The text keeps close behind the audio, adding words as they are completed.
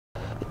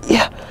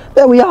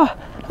There we are.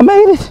 I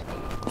made it.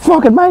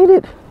 Fucking made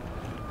it.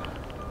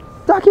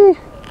 Ducky.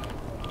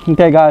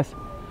 Okay, guys.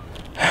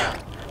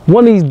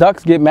 One of these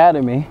ducks get mad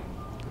at me.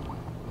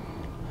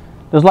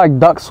 There's like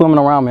ducks swimming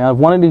around me. If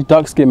one of these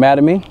ducks get mad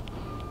at me,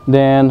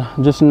 then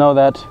just know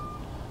that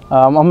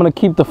I'm gonna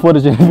keep the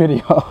footage in the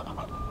video.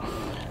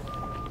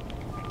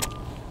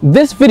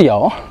 This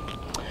video,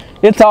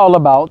 it's all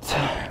about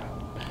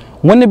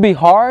when to be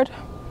hard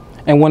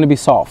and when to be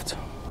soft.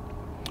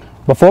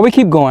 Before we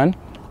keep going,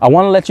 I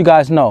want to let you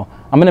guys know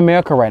I'm in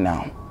America right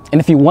now,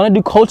 and if you want to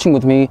do coaching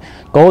with me,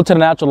 go to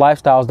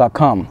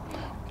thenaturallifestyles.com,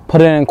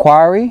 put in an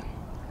inquiry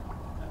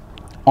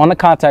on the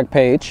contact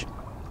page,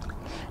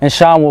 and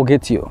Sean will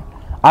get to you.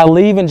 I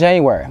leave in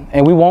January,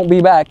 and we won't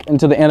be back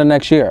until the end of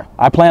next year.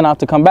 I plan not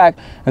to come back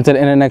until the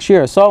end of next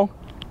year, so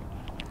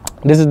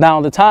this is now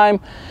the time.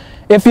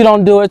 If you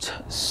don't do it,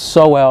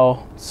 so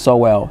well, so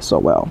well, so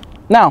well.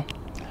 Now,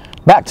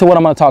 back to what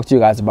I'm going to talk to you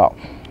guys about.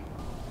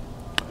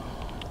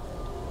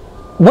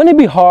 When it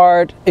be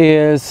hard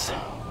is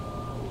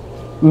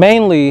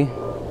mainly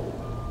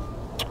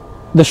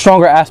the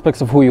stronger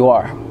aspects of who you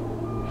are.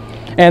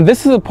 And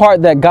this is the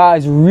part that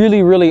guys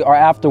really are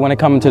after when they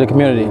come into the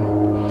community.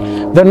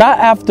 They're not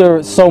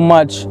after so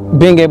much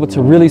being able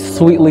to really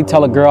sweetly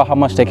tell a girl how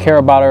much they care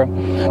about her.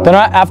 They're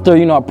not after,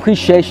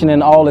 appreciation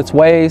in all its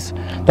ways.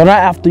 They're not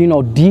after,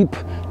 deep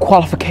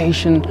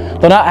qualification.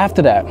 They're not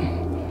after that.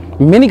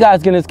 Many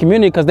guys get in this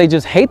community because they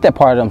just hate that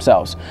part of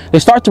themselves. They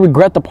start to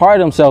regret the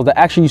part of themselves that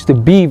actually used to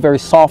be very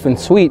soft and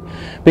sweet,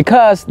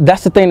 because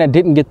that's the thing that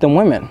didn't get them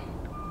women.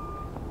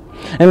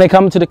 And they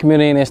come into the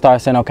community and they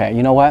start saying, okay,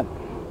 you know what?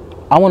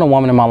 I want a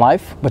woman in my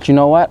life, but you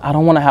know what? I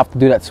don't want to have to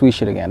do that sweet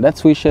shit again. That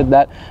sweet shit,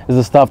 that is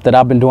the stuff that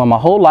I've been doing my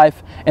whole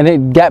life, and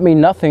it got me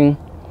nothing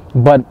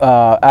but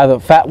either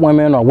fat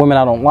women or women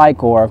I don't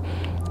like, or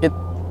it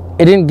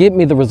didn't get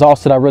me the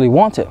results that I really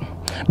wanted.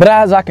 But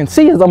as I can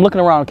see, as I'm looking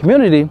around the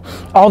community,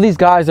 all these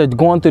guys are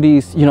going through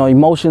these,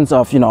 emotions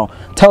of,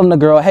 telling the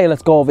girl, hey,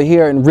 let's go over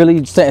here, and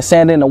really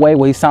saying it in a way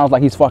where he sounds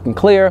like he's fucking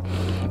clear.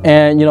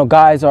 And,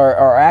 guys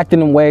are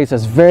acting in ways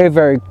that's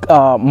very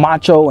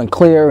macho and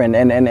clear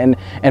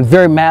and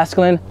very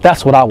masculine.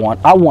 That's what I want.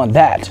 I want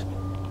that.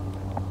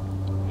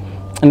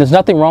 And there's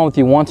nothing wrong with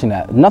you wanting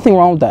that. Nothing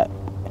wrong with that.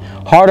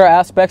 Harder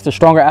aspects, the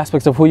stronger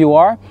aspects of who you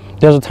are,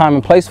 there's a time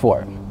and place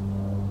for it.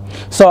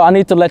 So I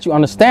need to let you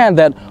understand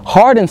that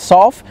hard and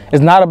soft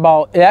is not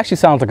about, it actually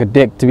sounds like a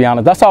dick, to be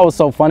honest. That's why it was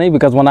so funny,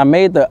 because when I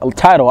made the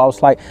title, I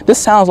was like, this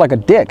sounds like a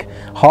dick,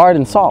 hard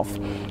and soft.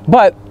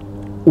 But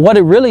what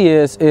it really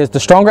is the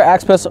stronger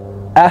aspects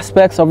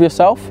of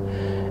yourself,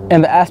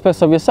 and the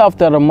aspects of yourself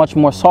that are much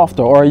more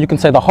softer, or you can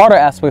say the harder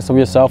aspects of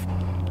yourself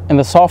and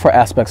the softer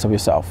aspects of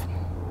yourself.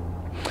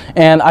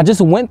 And I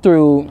just went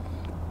through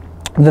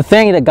the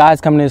thing that guys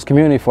come into this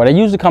community for. They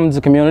usually come into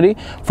the community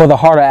for the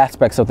harder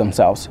aspects of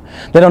themselves.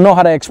 They don't know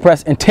how to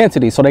express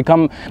intensity, so they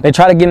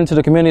try to get into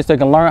the community so they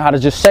can learn how to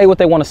just say what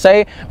they want to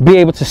say, be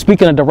able to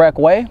speak in a direct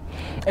way,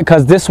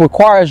 because this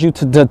requires you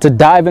to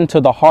dive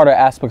into the harder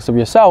aspects of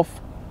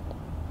yourself,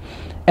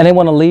 and they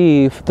want to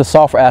leave the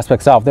softer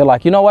aspects out. They're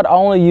like, you know what, I'll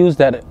only use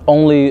that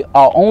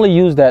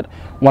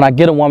when I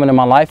get a woman in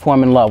my life who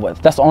I'm in love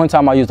with. That's the only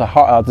time I use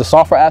the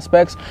softer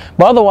aspects,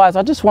 but otherwise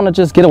I just want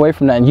to get away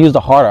from that and use the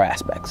harder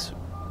aspects.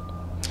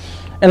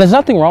 And there's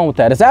nothing wrong with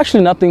that. There's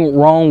actually nothing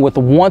wrong with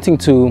wanting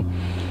to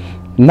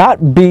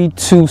not be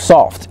too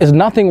soft. There's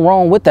nothing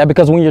wrong with that,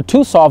 because when you're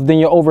too soft, then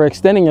you're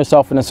overextending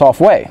yourself in a soft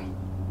way.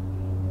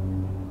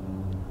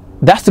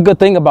 That's the good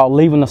thing about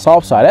leaving the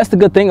soft side. That's the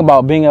good thing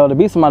about being able to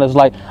be somebody that's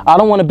like, I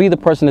don't want to be the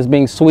person that's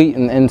being sweet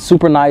and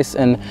super nice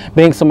and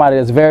being somebody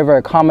that's very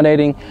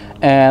accommodating.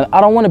 And I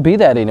don't want to be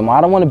that anymore.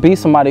 I don't want to be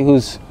somebody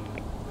who's,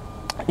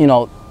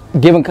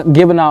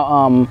 giving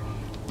out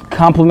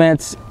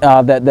compliments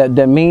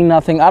that mean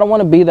nothing. I don't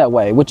want to be that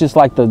way, which is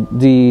like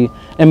the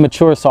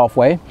immature soft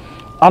way.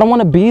 I don't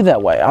want to be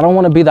that way. I don't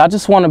want to be that. I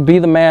just want to be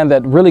the man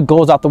that really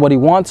goes after what he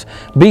wants,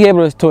 be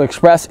able to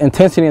express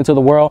intensity into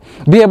the world,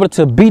 be able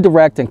to be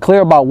direct and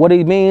clear about what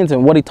he means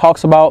and what he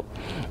talks about,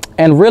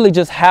 and really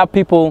just have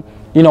people,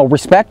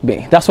 respect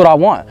me. That's what I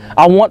want.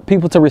 I want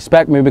people to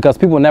respect me, because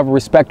people never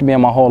respected me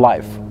in my whole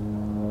life.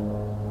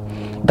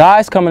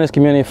 Guys come in this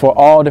community for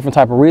all different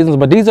type of reasons,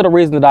 but these are the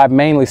reasons that I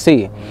mainly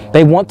see.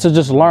 They want to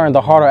just learn the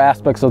harder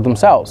aspects of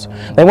themselves.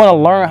 They want to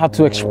learn how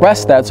to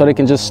express that so they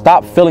can just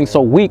stop feeling so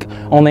weak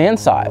on the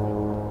inside.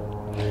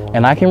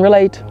 And I can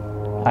relate.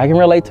 I can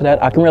relate to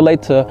that. I can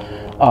relate to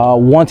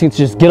wanting to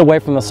just get away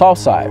from the soft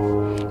side,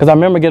 because I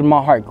remember getting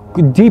my heart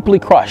deeply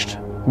crushed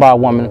by a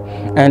woman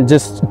and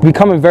just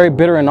becoming very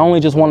bitter and only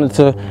just wanted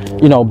to,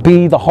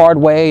 be the hard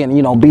way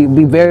and,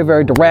 be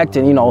very direct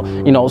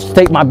and,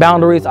 state my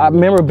boundaries. I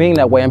remember being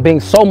that way and being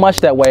so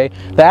much that way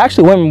that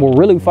actually women were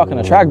really fucking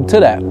attracted to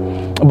that.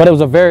 But it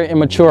was a very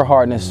immature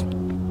hardness,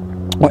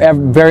 or a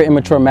very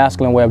immature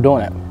masculine way of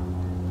doing it.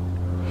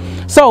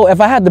 So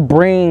if I had to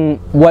bring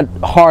what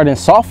hard and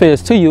soft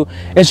is to you,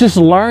 it's just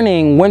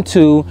learning when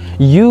to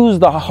use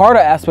the harder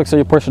aspects of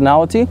your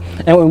personality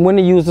and when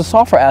to use the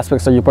softer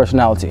aspects of your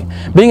personality.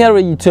 Being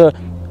able to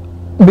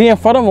be in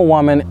front of a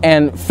woman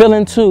and feel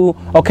into,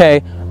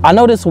 okay, I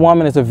know this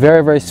woman is a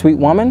very, very sweet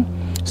woman,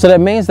 so that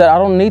means that I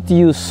don't need to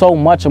use so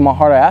much of my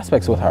harder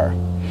aspects with her.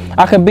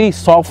 I can be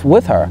soft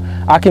with her.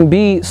 I can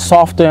be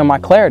softer in my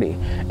clarity,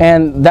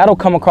 and that'll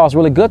come across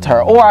really good to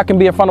her. Or I can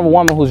be in front of a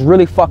woman who's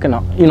really fucking,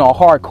 you know,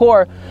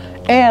 hardcore,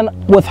 and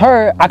with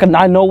her,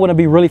 I know when to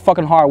be really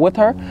fucking hard with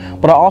her,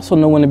 but I also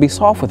know when to be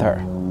soft with her.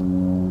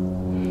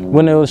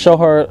 When to show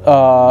her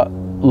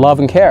love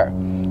and care,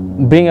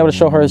 being able to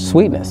show her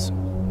sweetness.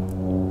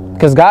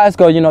 Because guys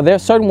go, you know,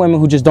 there's certain women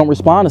who just don't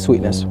respond to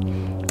sweetness,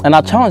 and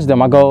I challenge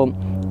them. I go,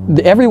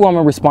 every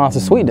woman responds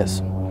to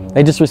sweetness.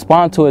 They just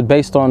respond to it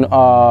based on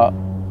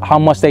how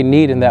much they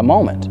need in that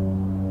moment.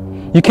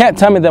 You can't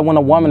tell me that when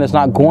a woman is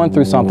not going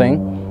through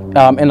something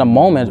in a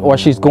moment, or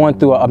she's going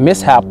through a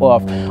mishap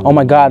of, oh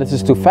my God, this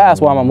is too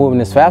fast, why am I moving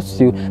this fast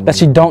with you, that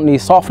she don't need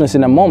softness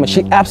in that moment.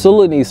 She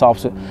absolutely needs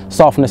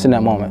softness in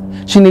that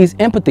moment. She needs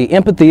empathy.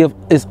 Empathy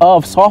is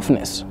of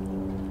softness.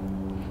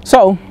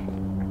 So,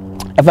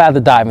 if I had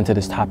to dive into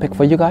this topic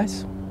for you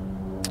guys,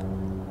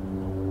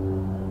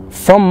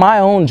 from my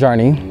own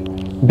journey,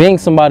 being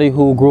somebody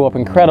who grew up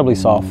incredibly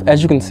soft,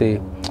 as you can see,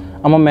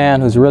 I'm a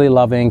man who's really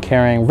loving,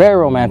 caring, very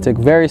romantic,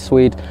 very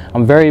sweet.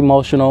 I'm very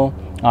emotional,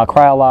 I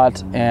cry a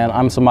lot, and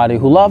I'm somebody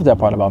who loves that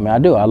part about me. I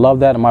do. I love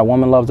that, and my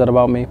woman loves that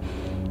about me.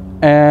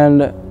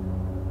 And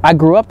I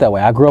grew up that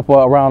way. I grew up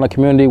around a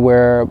community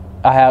where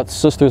I had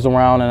sisters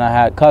around and I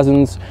had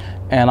cousins,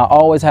 and I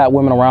always had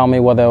women around me,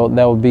 whether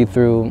that would be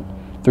through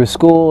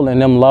school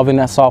and them loving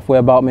that soft way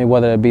about me,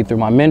 whether it be through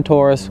my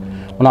mentors.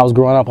 When I was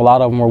growing up, a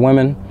lot of them were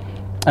women.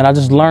 And I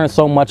just learned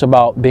so much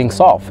about being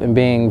soft and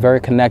being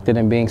very connected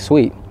and being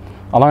sweet.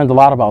 I learned a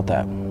lot about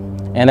that.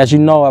 And as you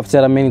know, I've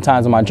said many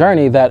times in my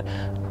journey that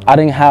I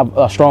didn't have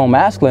a strong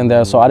masculine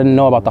there, so I didn't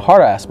know about the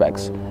harder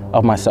aspects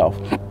of myself.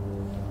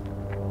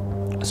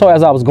 So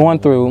as I was going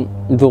through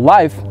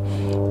life,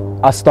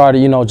 I started,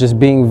 you know, just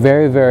being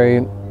very,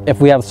 very, if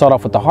we have to start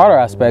off with the harder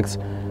aspects,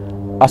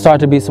 I started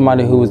to be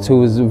somebody who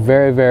was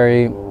very,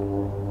 very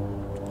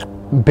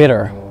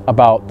bitter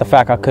about the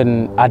fact I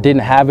didn't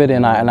have it,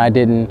 and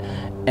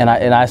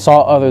I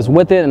saw others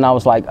with it, and I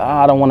was like, oh,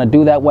 I don't want to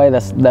do that way.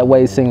 That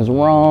way seems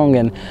wrong,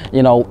 and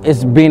you know,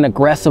 it's being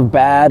aggressive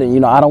bad, and you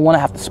know, I don't want to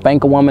have to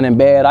spank a woman in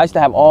bed. I used to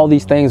have all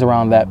these things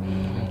around that,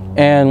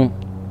 and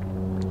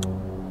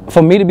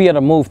for me to be able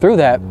to move through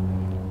that,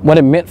 what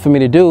it meant for me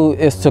to do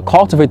is to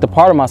cultivate the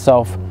part of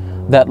myself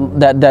that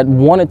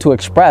wanted to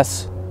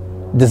express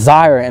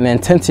desire and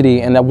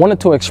intensity, and that wanted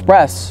to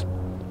express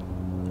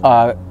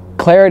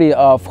clarity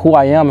of who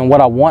I am and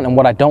what I want and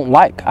what I don't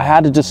like. I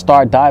had to just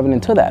start diving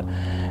into that.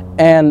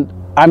 And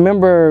I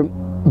remember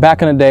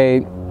back in the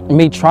day,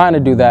 me trying to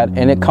do that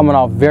and it coming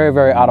off very,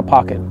 very out of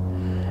pocket.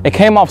 It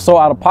came off so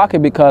out of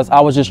pocket because I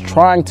was just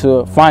trying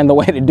to find the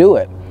way to do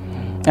it.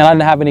 And I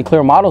didn't have any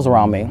clear models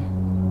around me.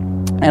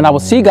 And I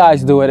would see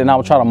guys do it and I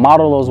would try to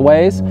model those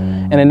ways,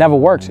 and it never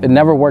works. It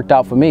never worked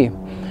out for me.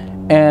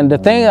 And the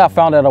thing I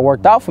found that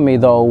worked out for me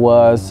though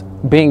was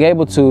being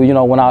able to, you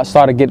know, when I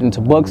started getting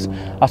into books,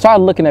 I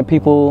started looking at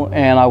people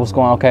and I was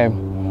going, okay,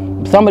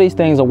 some of these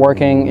things are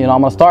working, you know,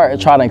 I'm gonna start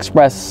trying to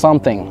express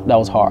something that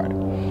was hard.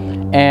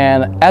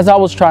 And as I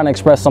was trying to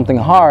express something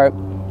hard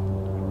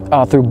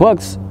through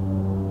books,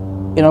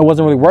 you know, it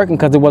wasn't really working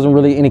because there wasn't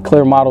really any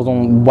clear models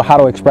on how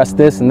to express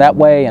this and that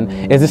way,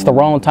 and is this the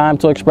wrong time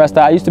to express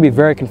that? I used to be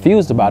very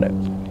confused about it.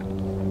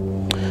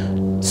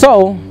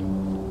 So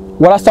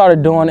what I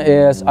started doing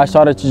is I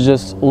started to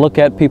just look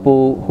at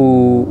people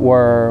who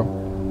were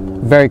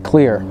very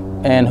clear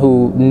and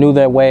who knew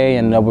their way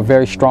and were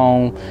very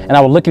strong. And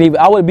I would look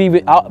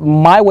at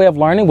my way of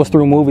learning was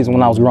through movies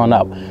when I was growing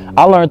up.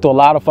 I learned through a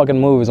lot of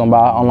fucking movies on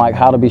like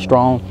how to be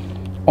strong,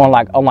 on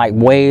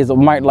ways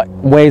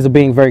of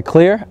being very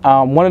clear.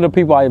 One of the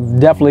people I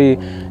definitely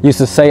used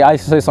to say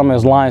some of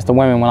his lines to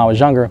women when I was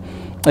younger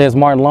is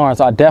Martin Lawrence.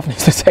 I definitely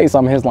used to say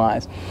some of his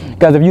lines,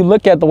 because if you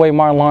look at the way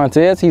Martin Lawrence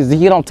is,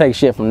 he don't take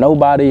shit from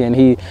nobody, and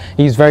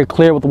he's very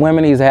clear with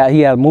women. He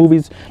had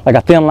movies like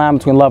A Thin Line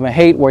Between Love and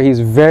Hate, where he's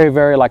very,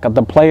 very like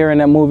the player in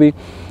that movie.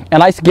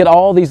 And I used to get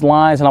all these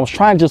lines, and I was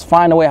trying to just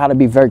find a way how to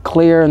be very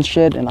clear and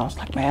shit. And I was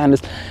like, man,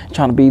 just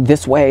trying to be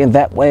this way and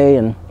that way,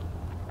 and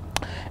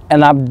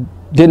I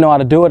didn't know how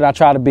to do it. I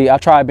tried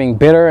being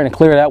bitter and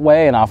clear that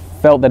way, and I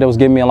felt that it was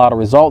giving me a lot of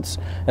results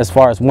as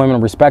far as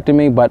women respecting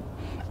me, but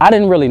I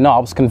didn't really know. I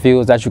was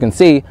confused. As you can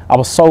see, I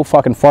was so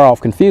fucking far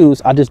off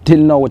confused. I just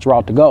didn't know which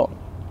route to go.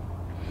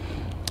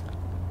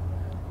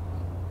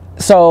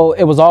 So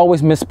it was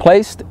always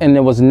misplaced, and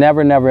it was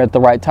never at the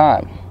right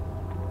time.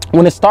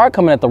 When it started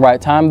coming at the right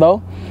time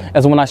though,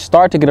 is when I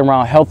started to get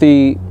around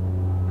healthy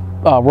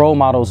role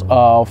models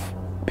of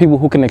people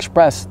who can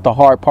express the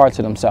hard parts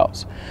of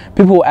themselves.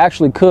 People who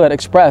actually could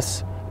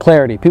express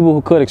clarity. People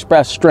who could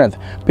express strength.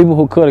 People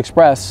who could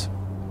express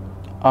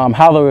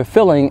how they were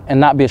feeling and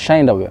not be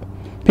ashamed of it.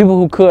 People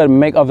who could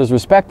make others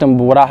respect them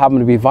but without having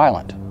to be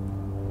violent.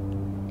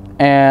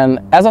 And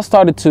as I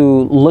started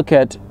to look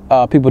at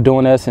people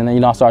doing this, and then,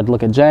 you know, I started to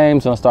look at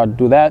James and I started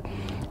to do that,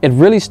 it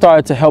really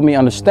started to help me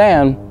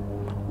understand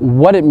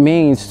what it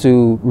means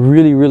to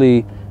really,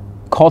 really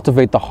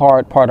cultivate the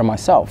hard part of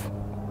myself.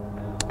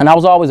 And I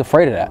was always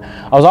afraid of that.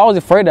 I was always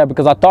afraid of that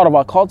because I thought if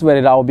I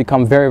cultivated it, I would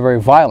become very, very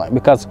violent,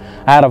 because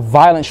I had a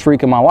violent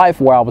streak in my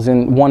life where I was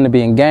wanting to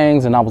be in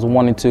gangs, and I was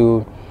wanting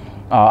to,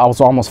 I was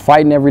almost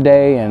fighting every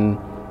day, and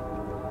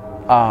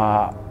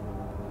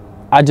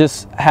I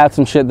just had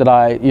some shit that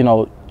I,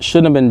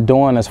 shouldn't have been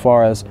doing as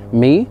far as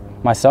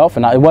myself,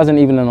 and it wasn't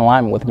even in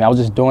alignment with me. I was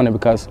just doing it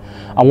because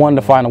I wanted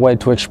to find a way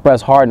to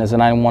express hardness,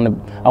 and I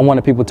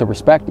wanted people to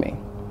respect me.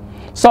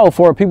 So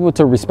for people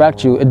to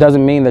respect you, it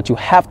doesn't mean that you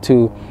have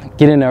to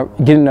get in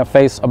their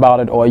face about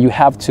it, or you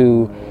have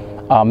to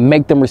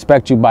make them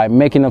respect you by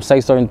making them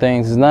say certain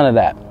things. It's none of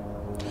that.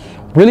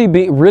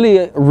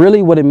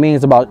 Really what it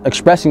means about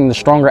expressing the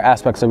stronger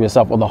aspects of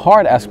yourself, or the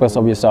hard aspects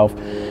of yourself,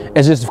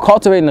 is just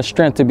cultivating the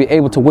strength to be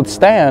able to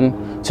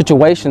withstand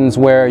situations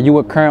where you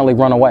would currently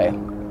run away.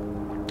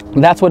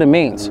 That's what it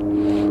means.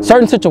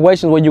 Certain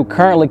situations where you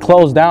currently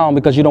close down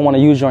because you don't want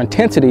to use your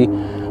intensity,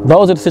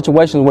 those are the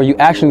situations where you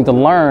actually need to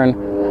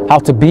learn how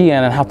to be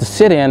in, and how to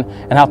sit in,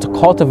 and how to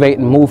cultivate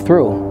and move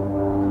through.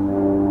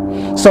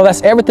 So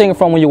that's everything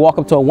from when you walk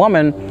up to a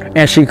woman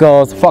and she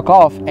goes, fuck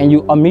off, and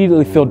you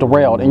immediately feel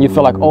derailed, and you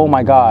feel like, oh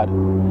my God,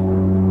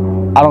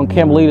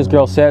 can't believe this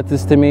girl said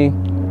this to me.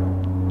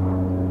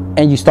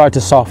 And you start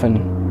to soften,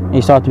 and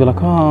you start to be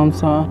like, oh, I'm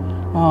sorry,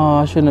 oh,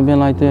 I shouldn't have been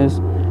like this.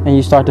 And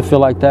you start to feel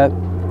like that.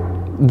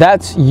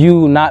 That's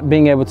you not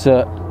being able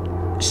to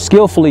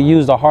skillfully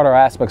use the harder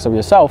aspects of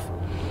yourself,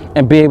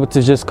 and be able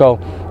to just go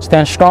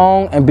stand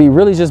strong and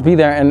just be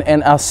there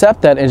and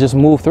accept that and just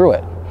move through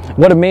it.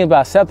 What it means by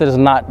accept it is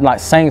not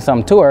like saying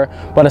something to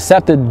her, but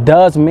accept it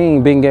does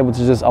mean being able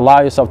to just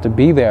allow yourself to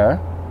be there.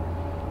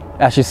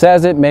 As she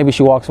says it, maybe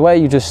she walks away,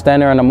 you just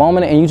stand there in a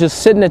moment, and you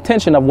just sit in the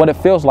tension of what it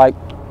feels like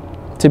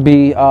to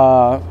be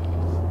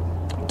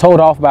told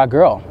off by a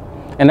girl.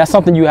 And that's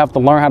something you have to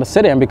learn how to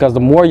sit in, because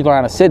the more you learn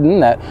how to sit in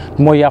that,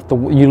 the more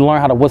you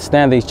learn how to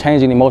withstand these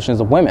changing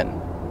emotions of women.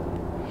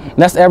 And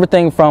that's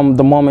everything from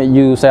the moment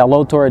you say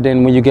hello to her,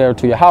 then when you get her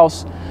to your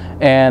house,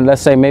 and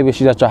let's say maybe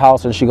she's at your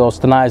house and she goes,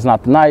 tonight's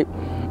not the night,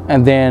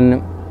 and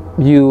then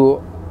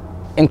you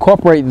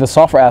incorporate the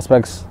softer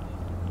aspects,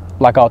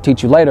 like I'll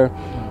teach you later,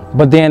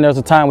 but then there's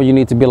a time where you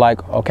need to be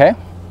like, okay,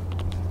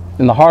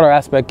 and the harder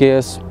aspect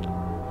is,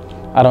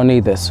 I don't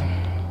need this.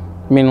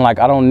 Meaning, like,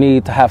 I don't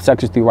need to have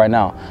sex with you right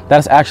now.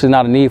 That's actually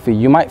not a need for you.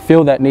 You might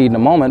feel that need in a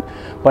moment,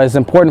 but it's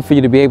important for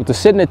you to be able to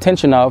sit in the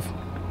tension of,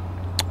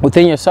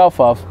 within yourself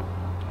of,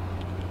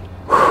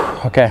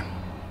 okay,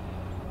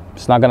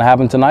 it's not gonna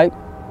happen tonight,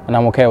 and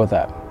I'm okay with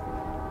that.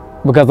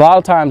 Because a lot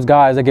of times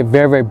guys, they get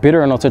very, very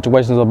bitter in those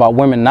situations about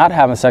women not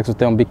having sex with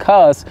them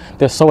because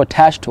they're so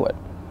attached to it.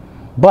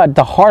 But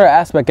the harder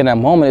aspect in that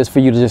moment is for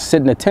you to just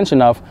sit in the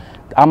tension of,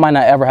 I might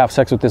not ever have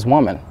sex with this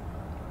woman.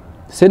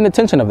 Sit in the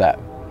tension of that.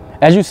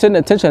 As you sit in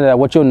the tension of that,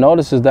 what you'll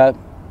notice is that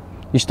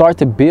you start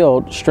to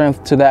build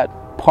strength to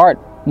that part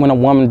when a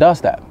woman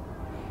does that.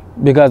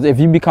 Because if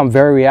you become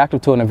very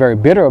reactive to it and very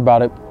bitter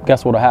about it,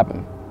 guess what will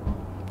happen?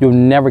 You'll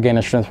never gain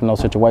the strength from those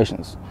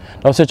situations.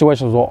 Those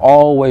situations will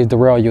always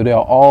derail you. They'll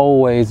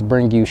always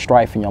bring you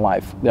strife in your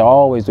life. They'll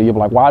always do. You'll be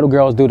like, why do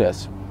girls do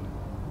this?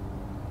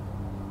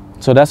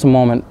 So that's a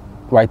moment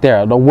right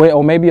there.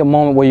 Or maybe a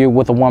moment where you're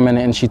with a woman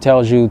and she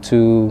tells you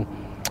to,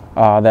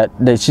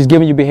 that she's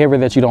giving you behavior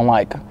that you don't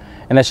like.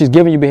 And that she's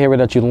giving you behavior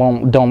that you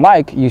don't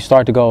like, you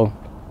start to go,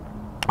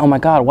 oh my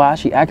God, why is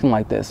she acting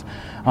like this?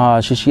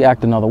 Should she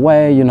act another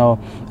way?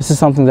 This is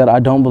something that I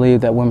don't believe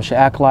that women should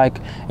act like.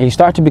 And you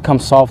start to become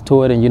soft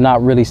to it, and you're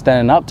not really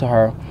standing up to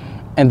her.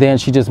 And then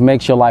she just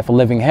makes your life a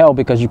living hell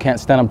because you can't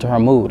stand up to her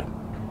mood.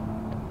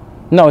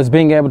 No, it's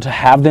being able to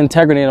have the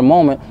integrity in a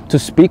moment to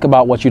speak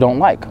about what you don't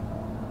like.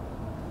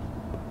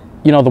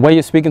 The way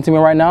you're speaking to me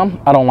right now,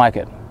 I don't like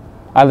it.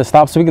 Either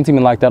stop speaking to me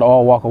like that or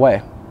I'll walk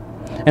away.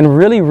 And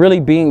really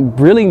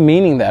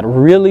meaning that,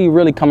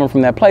 really coming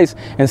from that place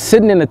and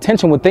sitting in the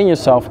tension within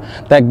yourself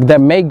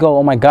that may go,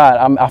 oh my God,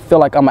 I feel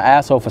like I'm an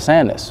asshole for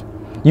saying this.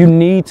 You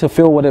need to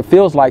feel what it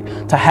feels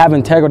like to have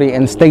integrity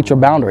and state your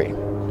boundary.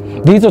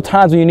 These are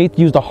times when you need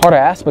to use the harder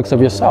aspects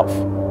of yourself.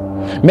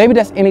 Maybe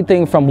that's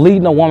anything from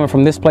leading a woman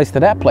from this place to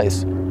that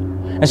place.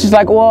 And she's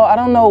like, well, I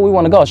don't know where we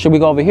want to go. Should we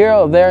go over here,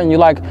 over there? And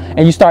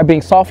you start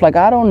being soft, like,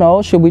 I don't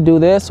know. Should we do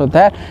this or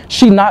that?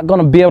 She's not going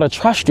to be able to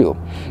trust you.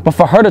 But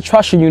for her to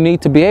trust you, you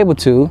need to be able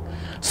to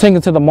sink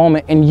into the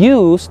moment and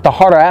use the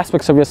harder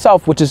aspects of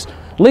yourself, which is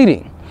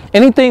leading.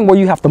 Anything where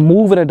you have to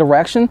move in a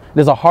direction,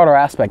 there's a harder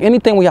aspect.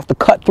 Anything where you have to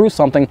cut through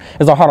something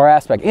is a harder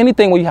aspect.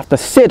 Anything where you have to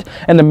sit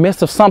in the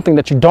midst of something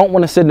that you don't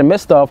want to sit in the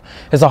midst of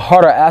is a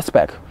harder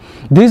aspect.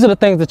 These are the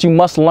things that you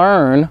must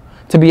learn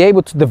to be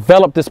able to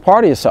develop this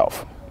part of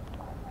yourself.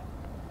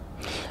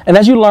 And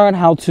as you learn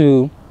how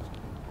to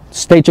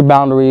state your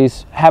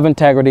boundaries, have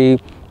integrity,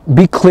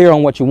 be clear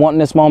on what you want in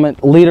this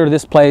moment, leader of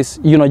this place,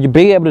 you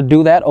be able to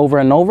do that over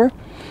and over,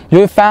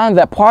 you'll find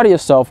that part of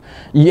yourself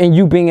and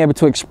you being able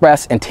to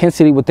express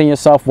intensity within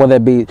yourself, whether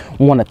it be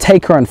want to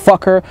take her and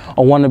fuck her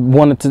or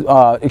want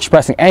to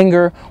expressing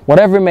anger,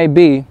 whatever it may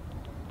be,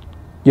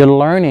 you're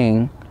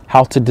learning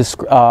how to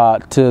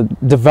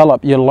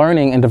develop, you're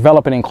learning and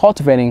developing and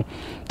cultivating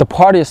the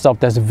part of yourself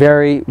that's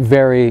very,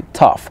 very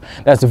tough,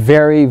 that's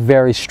very,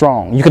 very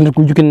strong. You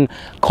can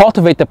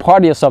cultivate the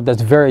part of yourself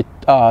that's very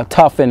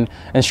tough and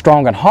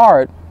strong and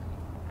hard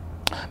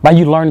by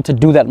you learning to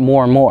do that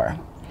more and more.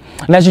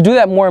 And as you do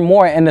that more and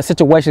more in the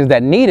situations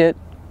that need it,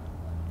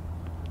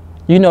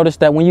 you notice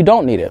that when you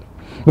don't need it,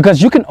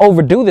 because you can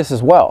overdo this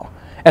as well.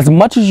 As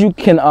much as you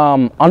can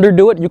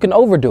underdo it, you can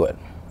overdo it.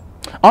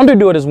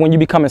 Underdo it is when you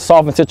become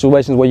soft in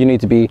situations where you need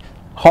to be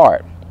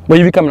hard. Where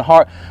you becoming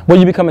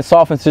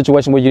soft in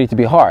situations where you need to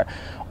be hard.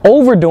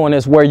 Overdoing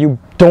is where you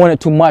doing it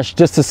too much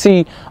just to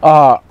see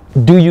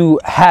do you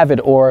have it,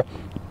 or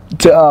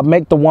to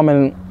make the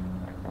woman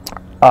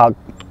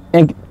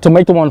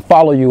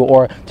follow you,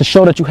 or to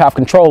show that you have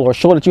control, or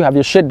show that you have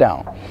your shit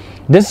down.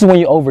 This is when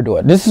you overdo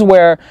it. This is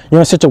where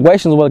you're in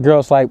situations where the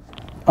girl's like,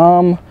 I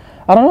don't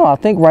know, I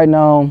think right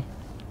now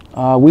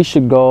we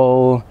should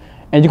go.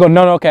 And you go,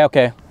 no,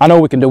 okay, I know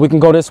what we can do. We can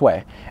go this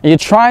way. And you're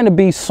trying to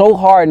be so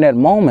hard in that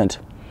moment,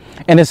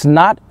 and it's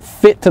not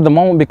fit to the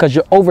moment because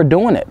you're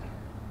overdoing it.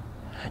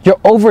 You're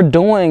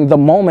overdoing the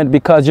moment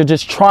because you're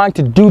just trying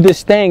to do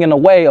this thing in a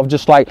way of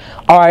just like,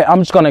 all right, I'm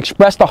just going to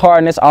express the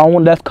hardness. I don't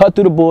want to cut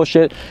through the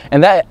bullshit.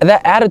 And that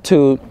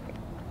attitude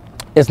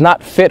is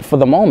not fit for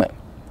the moment.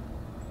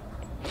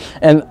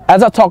 And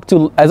as I talk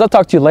to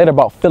you later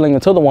about feeling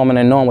into the woman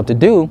and knowing what to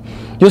do,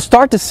 you'll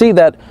start to see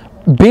that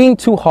being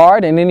too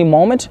hard in any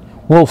moment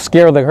will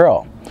scare the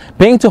girl.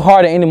 Being too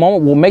hard at any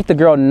moment will make the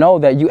girl know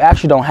that you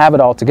actually don't have it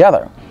all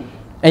together.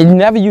 And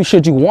never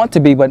should you want to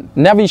be, but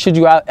never should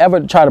you ever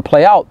try to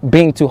play out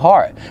being too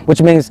hard,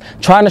 which means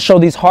trying to show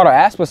these harder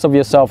aspects of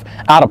yourself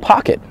out of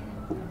pocket.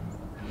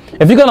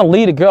 If you're going to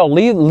lead a girl,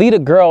 lead a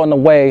girl in a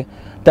way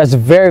that's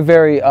very,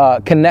 very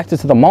connected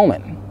to the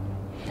moment.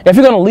 If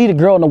you're going to lead a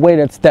girl in a way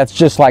that's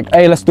just like,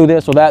 hey, let's do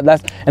this or that,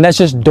 and that's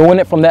just doing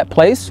it from that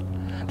place,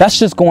 that's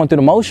just going through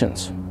the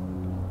motions.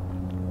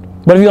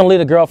 But if you're going to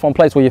lead a girl from a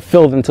place where you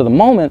feel into the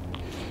moment,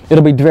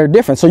 it'll be very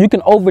different. So you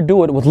can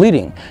overdo it with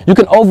leading. You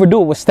can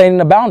overdo it with stating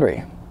a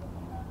boundary.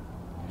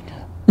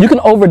 You can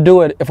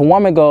overdo it if a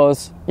woman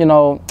goes, you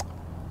know,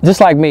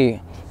 just like me. If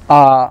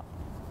I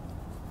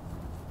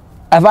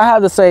had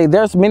to say,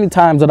 there's many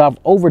times that I've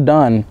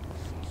overdone,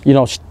 you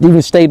know,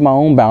 even stated my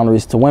own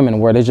boundaries to women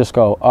where they just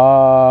go,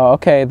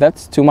 okay,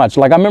 that's too much.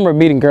 Like I remember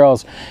meeting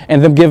girls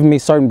and them giving me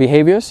certain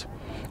behaviors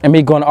and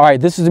me going, all right,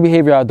 this is the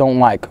behavior I don't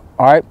like.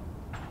 All right.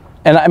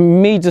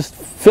 And me just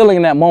feeling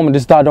in that moment,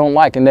 just I don't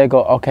like, and they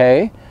go,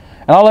 okay.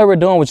 And all they were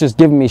doing was just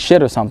giving me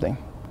shit or something.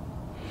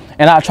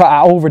 And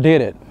I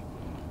overdid it.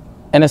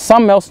 And it's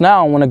something else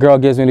now when a girl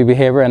gives me the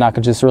behavior and I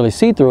can just really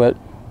see through it.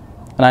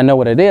 And I know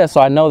what it is,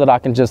 so I know that I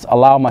can just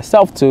allow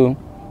myself to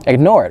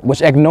ignore it,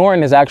 which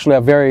ignoring is actually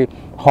a very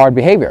hard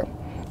behavior.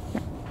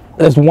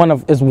 It's one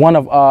of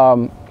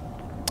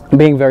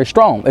being very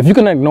strong. If you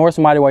can ignore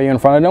somebody while you're in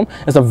front of them,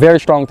 it's a very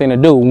strong thing to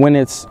do when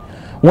it's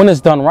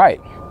done right.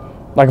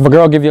 Like if a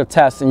girl gives you a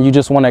test and you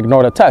just want to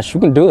ignore the test, you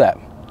can do that.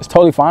 It's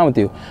totally fine with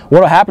you.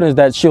 What'll happen is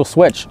that she'll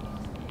switch.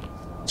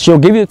 She'll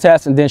give you the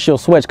test and then she'll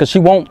switch because she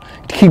won't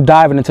keep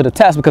diving into the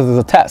test because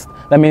it's a test.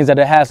 That means that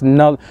it has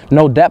no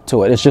depth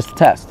to it. It's just a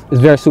test. It's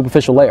a very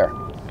superficial layer.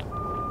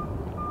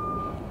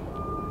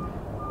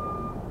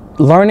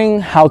 Learning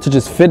how to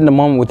just fit in the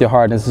moment with your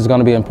hardness is going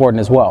to be important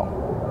as well.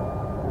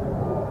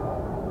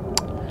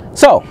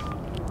 So,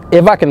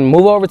 if I can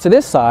move over to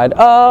this side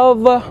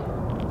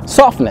of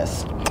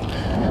softness.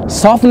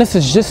 Softness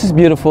is just as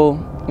beautiful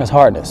as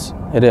hardness.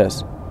 It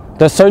is.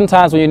 There's certain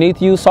times when you need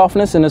to use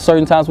softness and there's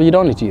certain times when you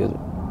don't need to use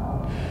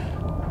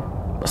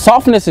it.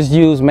 Softness is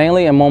used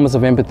mainly in moments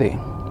of empathy.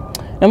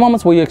 In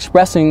moments where you're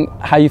expressing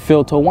how you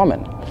feel to a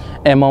woman.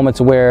 In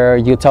moments where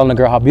you're telling a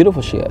girl how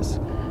beautiful she is.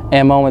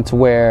 In moments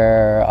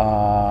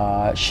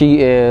where she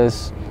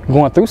is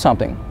going through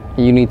something.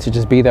 And you need to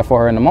just be there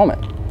for her in the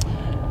moment.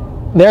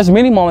 There's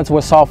many moments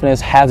where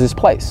softness has its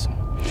place.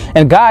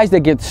 And guys that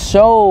get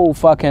so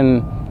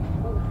fucking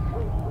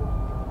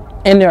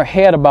in their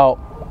head about,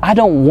 I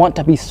don't want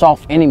to be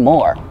soft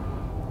anymore.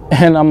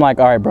 And I'm like,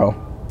 all right, bro,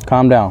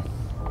 calm down.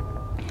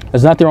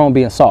 There's nothing wrong with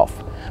being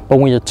soft. But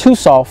when you're too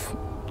soft,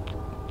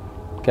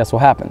 guess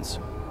what happens?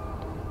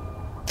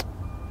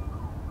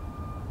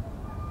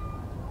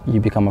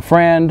 You become a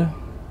friend.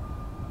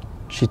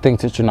 She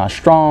thinks that you're not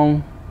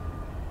strong.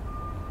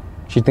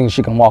 She thinks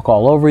she can walk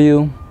all over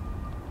you.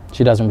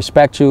 She doesn't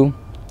respect you.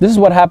 This is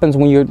what happens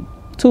when you're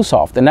too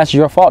soft, and that's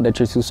your fault that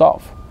you're too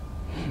soft.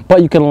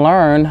 But you can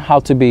learn how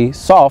to be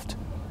soft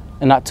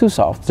and not too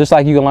soft, just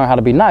like you can learn how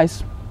to be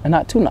nice and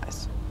not too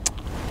nice.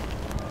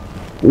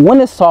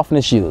 When is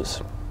softness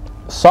used?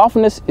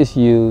 Softness is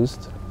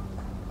used,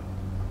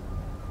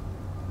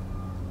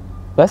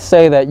 let's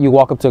say that you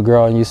walk up to a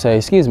girl and you say,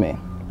 excuse me,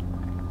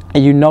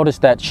 and you notice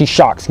that she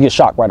shocks, you get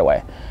shocked right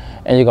away.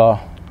 And you go,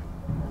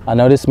 I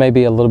know this may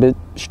be a little bit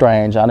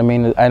strange, I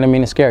didn't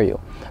mean to scare you.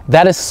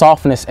 That is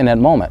softness in that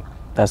moment.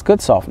 That's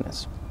good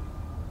softness.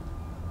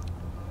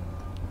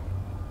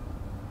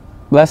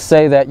 Let's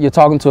say that you're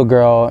talking to a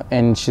girl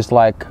and she's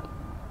like,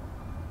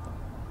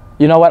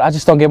 you know what, I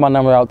just don't give my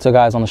number out to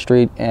guys on the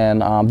street,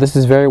 and this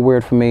is very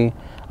weird for me.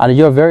 I know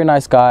you're a very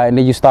nice guy, and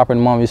then you stop her in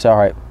the moment, you say, all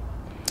right,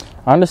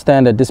 I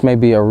understand that this may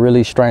be a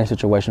really strange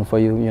situation for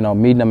you, you know,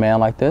 meeting a man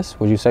like this.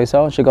 Would you say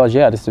so? And she goes,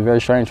 yeah, this is very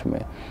strange for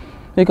me.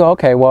 You go,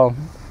 okay, well,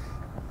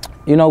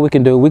 you know what we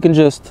can do? We can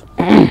just,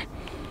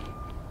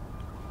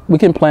 we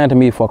can plan to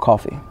meet for a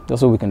coffee.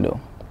 That's what we can do.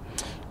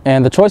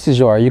 And the choice is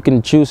yours. You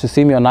can choose to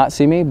see me or not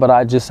see me, but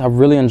I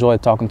really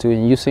enjoyed talking to you,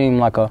 and you seem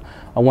like a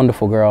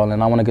wonderful girl,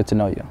 and I want to get to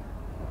know you.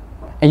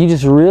 And you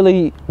just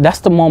really, that's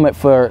the moment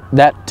for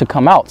that to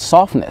come out,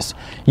 softness.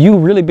 You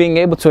really being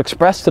able to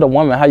express to the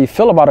woman how you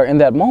feel about her in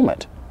that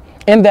moment,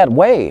 in that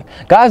way.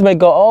 Guys may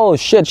go, oh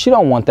shit, she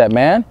don't want that,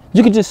 man.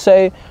 You could just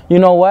say, you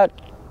know what,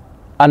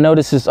 I know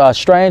this is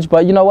strange,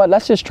 but you know what,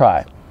 let's just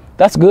try.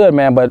 That's good,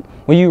 man. But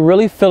when you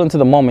really feel into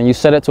the moment, you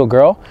said it to a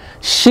girl,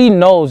 she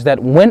knows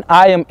that when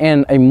I am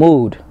in a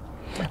mood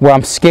where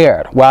I'm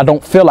scared, where I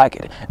don't feel like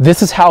it,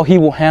 this is how he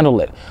will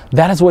handle it.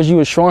 That is what you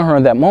were showing her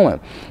in that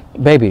moment.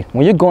 Baby,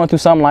 when you're going through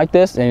something like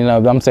this, and you know,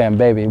 I'm saying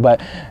baby,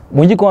 but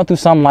when you're going through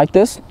something like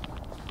this,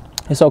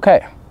 it's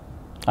okay.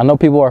 I know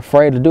people are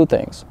afraid to do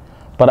things,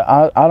 but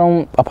I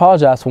don't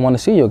apologize for wanting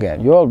to see you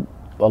again. You're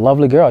a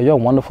lovely girl. You're a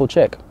wonderful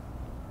chick.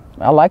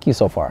 I like you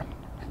so far.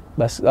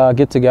 Let's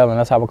get together and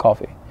let's have a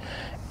coffee.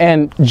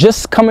 And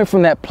just coming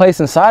from that place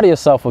inside of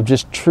yourself of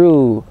just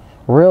true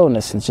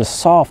realness and just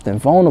soft and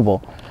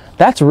vulnerable,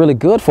 that's really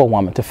good for a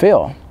woman to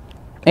feel.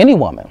 Any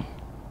woman.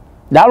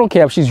 I don't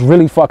care if she's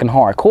really fucking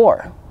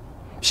hardcore.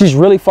 She's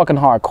really fucking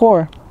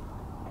hardcore.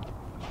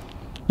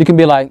 You can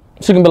be like,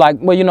 she can be like,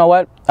 well, you know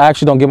what? I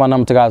actually don't give my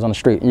number to guys on the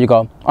street. And you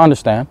go, I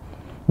understand.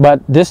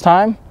 But this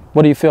time,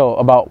 what do you feel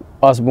about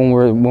us when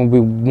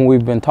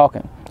we've been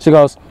talking? She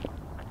goes,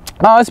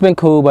 oh, it's been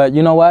cool, but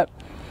you know what?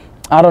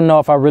 I don't know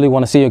if I really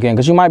want to see you again,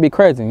 because you might be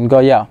crazy. And you go,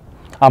 yeah,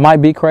 I might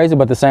be crazy,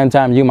 but at the same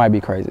time, you might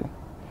be crazy.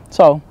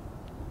 So,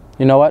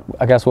 you know what?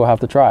 I guess we'll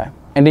have to try.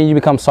 And then you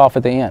become soft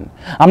at the end.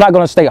 I'm not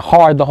going to stay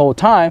hard the whole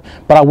time,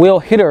 but I will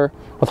hit her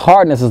with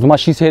hardness as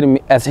much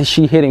as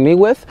she's hitting me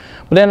with.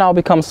 But then I'll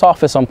become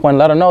soft at some point and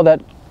let her know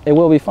that it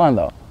will be fun,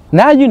 though.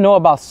 Now you know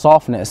about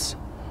softness.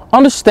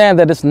 Understand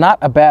that it's not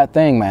a bad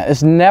thing, man.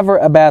 It's never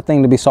a bad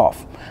thing to be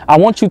soft. I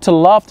want you to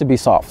love to be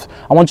soft.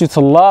 I want you to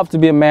love to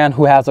be a man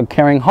who has a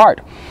caring heart.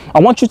 I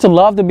want you to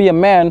love to be a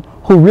man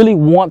who really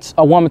wants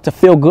a woman to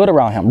feel good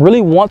around him,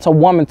 really wants a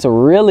woman to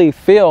really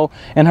feel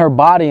in her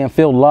body and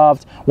feel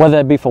loved, whether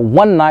it be for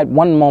one night,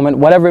 one moment,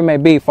 whatever it may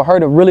be, for her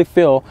to really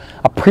feel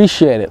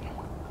appreciated.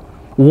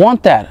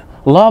 Want that.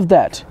 Love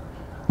that.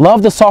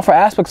 Love the softer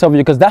aspects of you,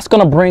 because that's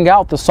going to bring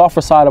out the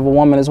softer side of a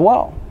woman as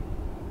well.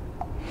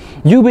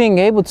 You being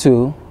able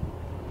to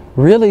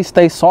really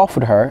stay soft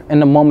with her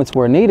in the moments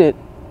where needed,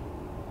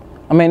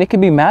 I mean, it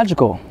can be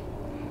magical.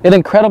 It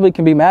incredibly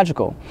can be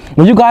magical.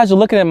 When you guys are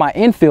looking at my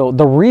infield,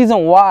 the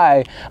reason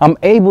why I'm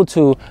able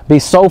to be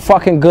so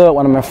fucking good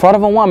when I'm in front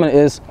of a woman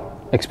is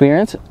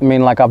experience. I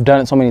mean, like, I've done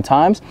it so many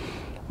times.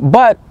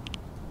 But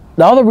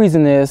the other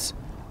reason is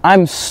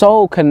I'm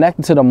so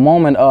connected to the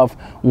moment of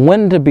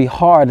when to be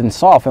hard and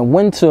soft, and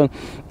when to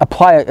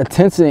apply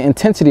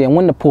intensity and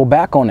when to pull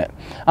back on it.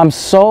 I'm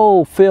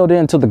so filled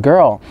into the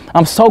girl.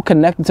 I'm so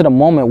connected to the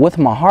moment with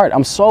my heart.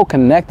 I'm so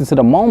connected to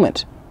the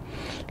moment.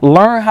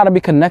 Learn how to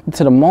be connected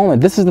to the moment.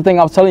 This is the thing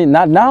I was telling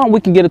you. Now we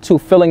can get it to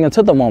feeling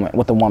into the moment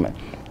with the woman.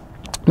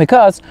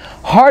 Because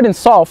hard and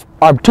soft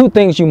are two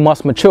things you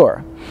must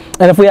mature.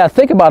 And if we had to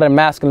think about it in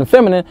masculine and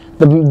feminine,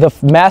 the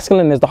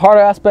masculine is the harder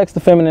aspects, the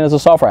feminine is the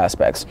softer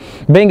aspects.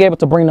 Being able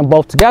to bring them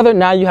both together,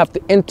 now you have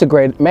to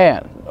integrate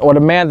man, or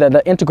the man,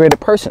 the integrated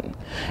person.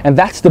 And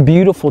that's the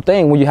beautiful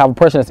thing when you have a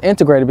person that's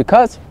integrated,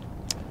 because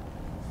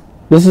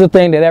this is the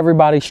thing that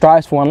everybody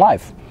strives for in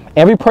life.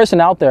 Every person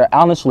out there,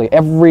 honestly,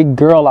 every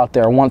girl out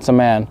there wants a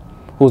man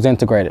who's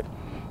integrated.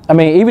 I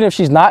mean, even if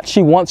she's not,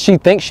 she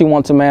thinks she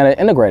wants a man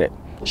that's integrated.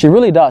 She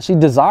really does. She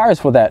desires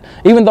for that.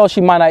 Even though she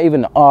might not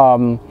even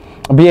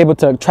be able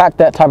to attract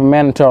that type of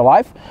man into her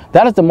life,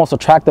 that is the most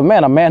attractive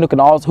man. A man who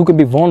can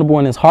be vulnerable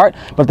in his heart,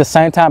 but at the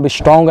same time be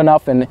strong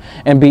enough and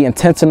be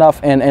intense enough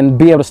and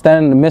be able to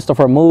stand in the midst of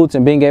her moods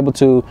and being able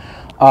to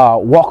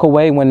walk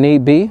away when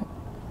need be.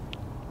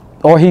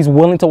 Or he's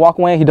willing to walk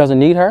away and he doesn't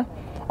need her.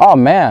 Oh,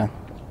 man.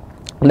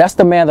 That's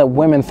the man that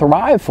women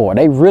thrive for.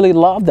 They really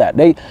love that.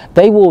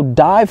 They will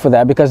die for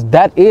that, because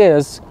that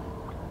is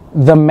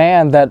the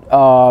man that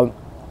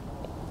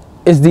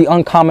is the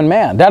uncommon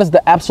man. That is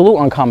the absolute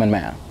uncommon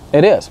man.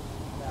 It is.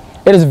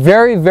 It is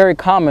very, very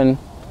common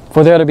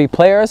for there to be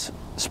players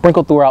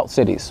sprinkled throughout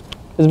cities.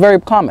 It's very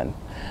common.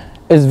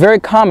 It's very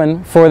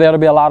common for there to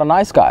be a lot of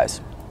nice guys.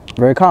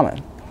 Very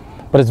common.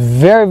 But it's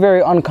very,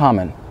 very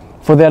uncommon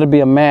for there to be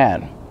a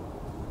man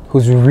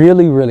who's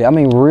really, really, I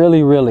mean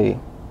really, really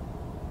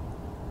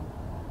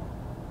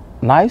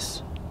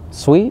nice,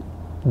 sweet,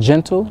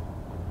 gentle,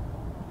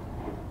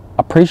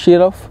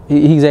 appreciative.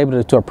 He's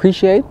able to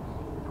appreciate.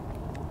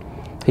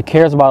 He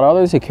cares about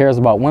others. He cares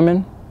about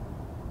women.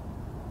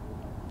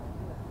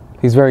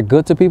 He's very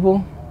good to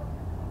people.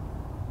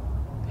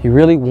 He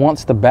really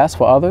wants the best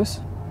for others,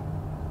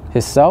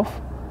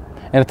 himself.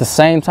 And at the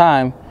same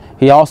time,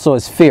 he also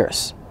is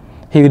fierce.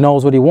 He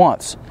knows what he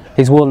wants.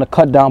 He's willing to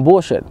cut down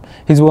bullshit.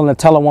 He's willing to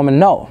tell a woman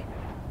no.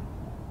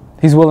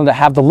 He's willing to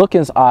have the look in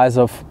his eyes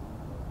of,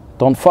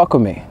 don't fuck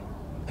with me.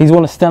 He's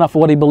willing to stand up for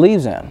what he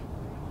believes in.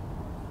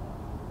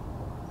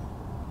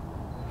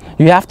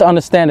 You have to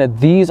understand that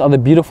these are the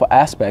beautiful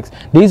aspects.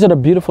 These are the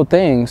beautiful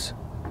things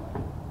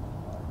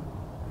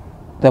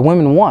that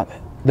women want.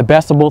 The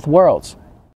best of both worlds.